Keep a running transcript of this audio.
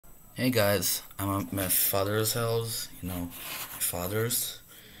Hey guys, I'm at my father's house, my father's,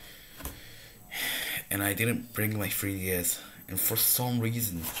 and I didn't bring my 3DS. And for some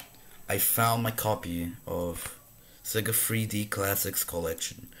reason, I found my copy of Sega 3D Classics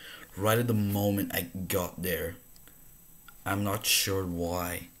Collection right at the moment I got there. I'm not sure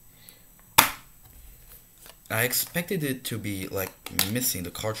why. I expected it to be like missing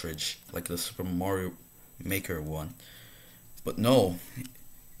the cartridge, like the Super Mario Maker one. But no,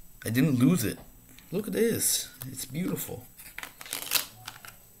 I didn't lose it. Look at this. It's beautiful.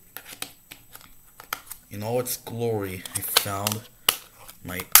 In all its glory, I found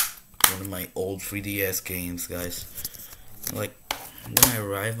my one of my old 3DS games, guys. Like when I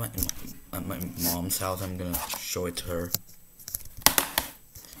arrive at my mom's house, I'm gonna show it to her.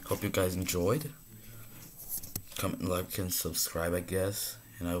 Hope you guys enjoyed. Comment, like, and subscribe, I guess.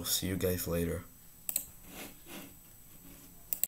 And I will see you guys later.